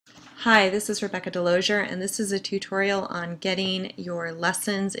Hi, this is Rebecca Delosier, and this is a tutorial on getting your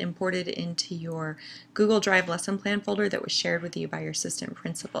lessons imported into your Google Drive lesson plan folder that was shared with you by your assistant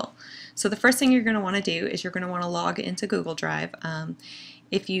principal. So the first thing you're going to want to do is you're going to want to log into Google Drive.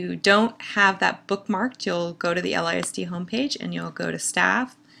 If you don't have that bookmarked, you'll go to the LISD homepage and you'll go to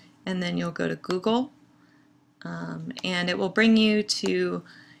Staff, and then you'll go to Google, and it will bring you to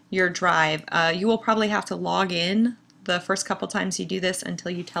your Drive. You will probably have to log in the first couple times you do this until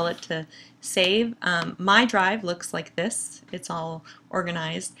you tell it to save. My Drive looks like this. It's all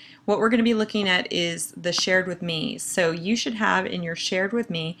organized. What we're going to be looking at is the shared with me. So you should have in your shared with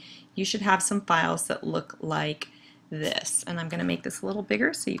me, you should have some files that look like this. And I'm going to make this a little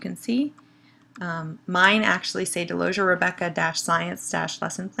bigger so you can see. Mine actually say Delosier Rebecca Science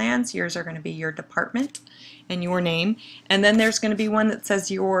lesson plans. Yours are going to be your department and your name, and then there's going to be one that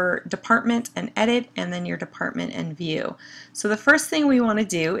says your department and edit, and then your department and view. So the first thing we want to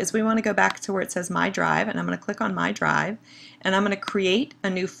do is we want to go back to where it says My Drive, and I'm going to click on My Drive, and I'm going to create a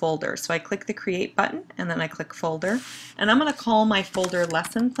new folder. So I click the Create button, and then I click Folder, and I'm going to call my folder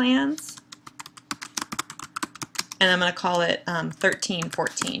Lesson Plans, and I'm going to call it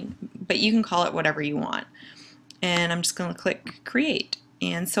 1314, but you can call it whatever you want. And I'm just going to click Create.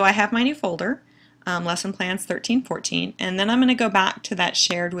 And so I have my new folder, Lesson Plans 1314, and then I'm going to go back to that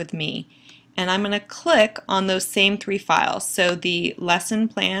shared with me. And I'm going to click on those same three files. So the lesson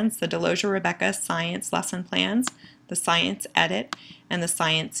plans, the Delosier Rebecca Science lesson plans, the Science Edit, and the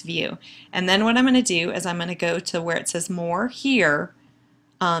Science View. And then what I'm going to do is I'm going to go to where it says More here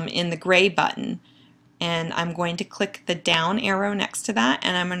in the gray button. And I'm going to click the down arrow next to that,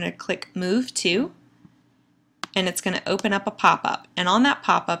 and I'm going to click Move To, and it's going to open up a pop-up. And on that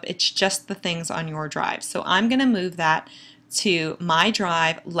pop-up, it's just the things on your drive. So I'm going to move that to My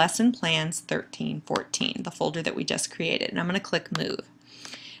Drive Lesson Plans 1314, the folder that we just created, and I'm going to click Move.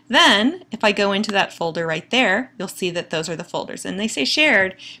 Then, if I go into that folder right there, you'll see that those are the folders. And they say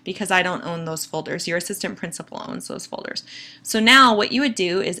shared because I don't own those folders. Your assistant principal owns those folders. So now what you would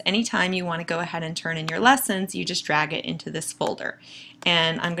do is anytime you want to go ahead and turn in your lessons, you just drag it into this folder.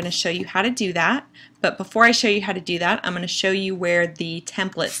 And I'm going to show you how to do that. But before I show you how to do that, I'm going to show you where the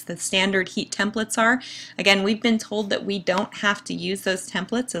templates, the standard heat templates are. Again, we've been told that we don't have to use those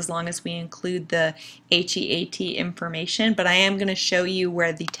templates as long as we include the HEAT information, but I am going to show you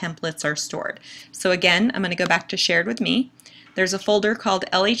where the templates are stored. So again, I'm going to go back to Shared with Me. There's a folder called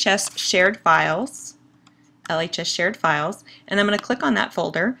LHS Shared Files, LHS Shared Files, and I'm going to click on that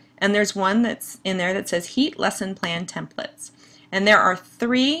folder, and there's one that's in there that says Heat Lesson Plan Templates. And there are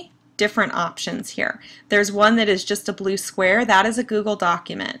three different options here. There's one that is just a blue square. That is a Google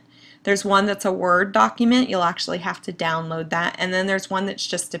document. There's one that's a Word document. You'll actually have to download that. And then there's one that's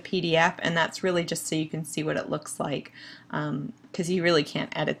just a PDF, and that's really just so you can see what it looks like, because you really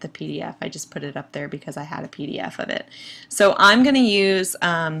can't edit the PDF. I just put it up there because I had a PDF of it. So I'm going to use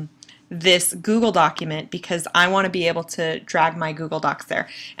this Google document because I want to be able to drag my Google Docs there.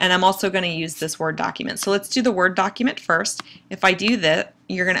 And I'm also going to use this Word document. So let's do the Word document first. If I do that,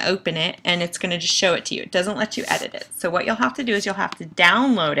 you're going to open it and it's going to just show it to you. It doesn't let you edit it. So what you'll have to do is you'll have to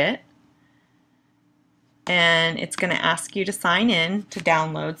download it, and it's going to ask you to sign in to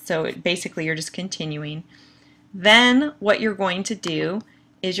download. So basically you're just continuing. Then what you're going to do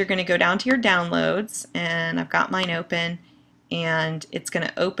is you're going to go down to your downloads, and I've got mine open, and it's going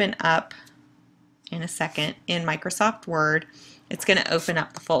to open up in a second in Microsoft Word. It's going to open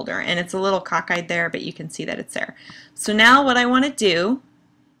up the folder, and it's a little cockeyed there, but you can see that it's there. So now what I want to do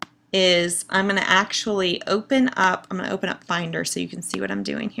is I'm going to actually open up Finder so you can see what I'm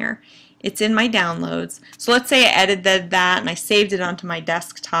doing here. It's in my downloads. So let's say I edited that and I saved it onto my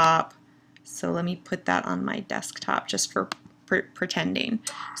desktop. So let me put that on my desktop just for pretending.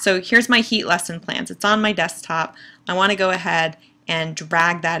 So here's my heat lesson plans. It's on my desktop. I want to go ahead and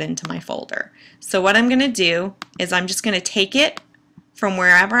drag that into my folder. So what I'm going to do is I'm just going to take it from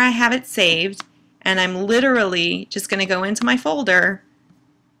wherever I have it saved, and I'm literally just going to go into my folder,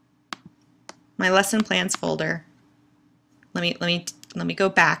 my lesson plans folder. Let me go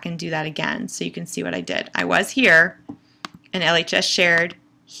back and do that again so you can see what I did. I was here in LHS Shared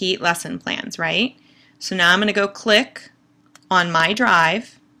Heat Lesson Plans, right? So now I'm going to go click on My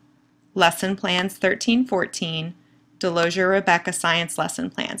Drive, Lesson Plans 1314, Delosier Rebecca Science Lesson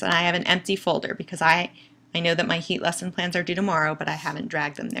Plans, and I have an empty folder because I know that my heat lesson plans are due tomorrow, but I haven't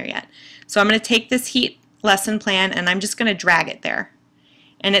dragged them there yet. So I'm going to take this heat lesson plan and I'm just going to drag it there.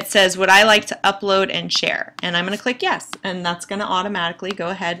 And it says, would I like to upload and share? And I'm going to click yes, and that's going to automatically go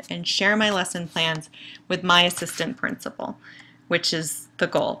ahead and share my lesson plans with my assistant principal. which is the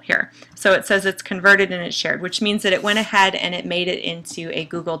goal here. So it says it's converted and it's shared, which means that it went ahead and it made it into a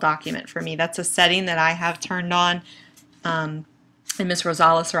Google document for me. That's a setting that I have turned on. And Ms.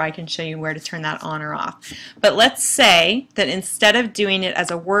 Rosales or I can show you where to turn that on or off. But let's say that instead of doing it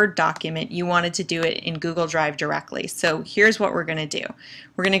as a Word document, you wanted to do it in Google Drive directly. So here's what we're going to do.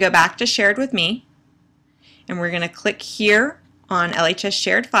 We're going to go back to Shared with Me, and we're going to click here on LHS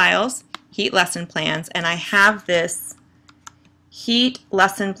Shared Files, Heat Lesson Plans, and I have this Heat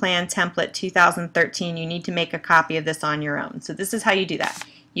Lesson Plan Template 2013. You need to make a copy of this on your own. So this is how you do that.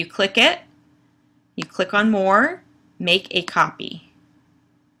 You click it, you click on More, Make a Copy.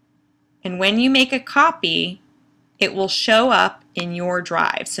 And when you make a copy, it will show up in your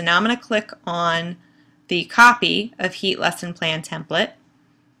drive. So now I'm going to click on the copy of Heat Lesson Plan Template,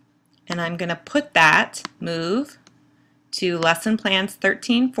 and I'm going to put that, move to Lesson Plans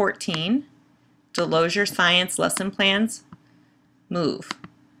 1314, Delosier Science Lesson Plans, move.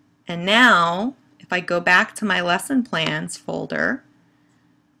 And now, if I go back to my Lesson Plans folder,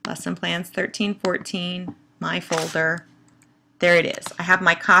 Lesson Plans 1314, my folder, there it is. I have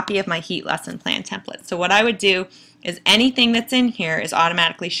my copy of my Heat Lesson Plan template. So what I would do is anything that's in here is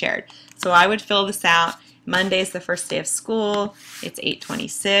automatically shared. So I would fill this out. Monday is the first day of school. It's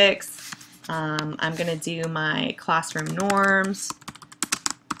 8:26. I'm going to do my classroom norms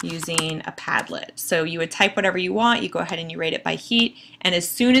using a Padlet. So you would type whatever you want, you go ahead and you rate it by heat, and as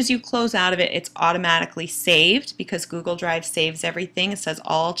soon as you close out of it, it's automatically saved because Google Drive saves everything. It says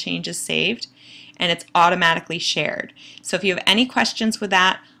all changes saved, and it's automatically shared. So if you have any questions with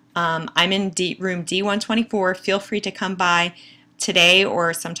that, I'm in room D124. Feel free to come by today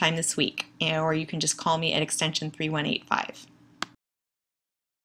or sometime this week, or you can just call me at extension 3185.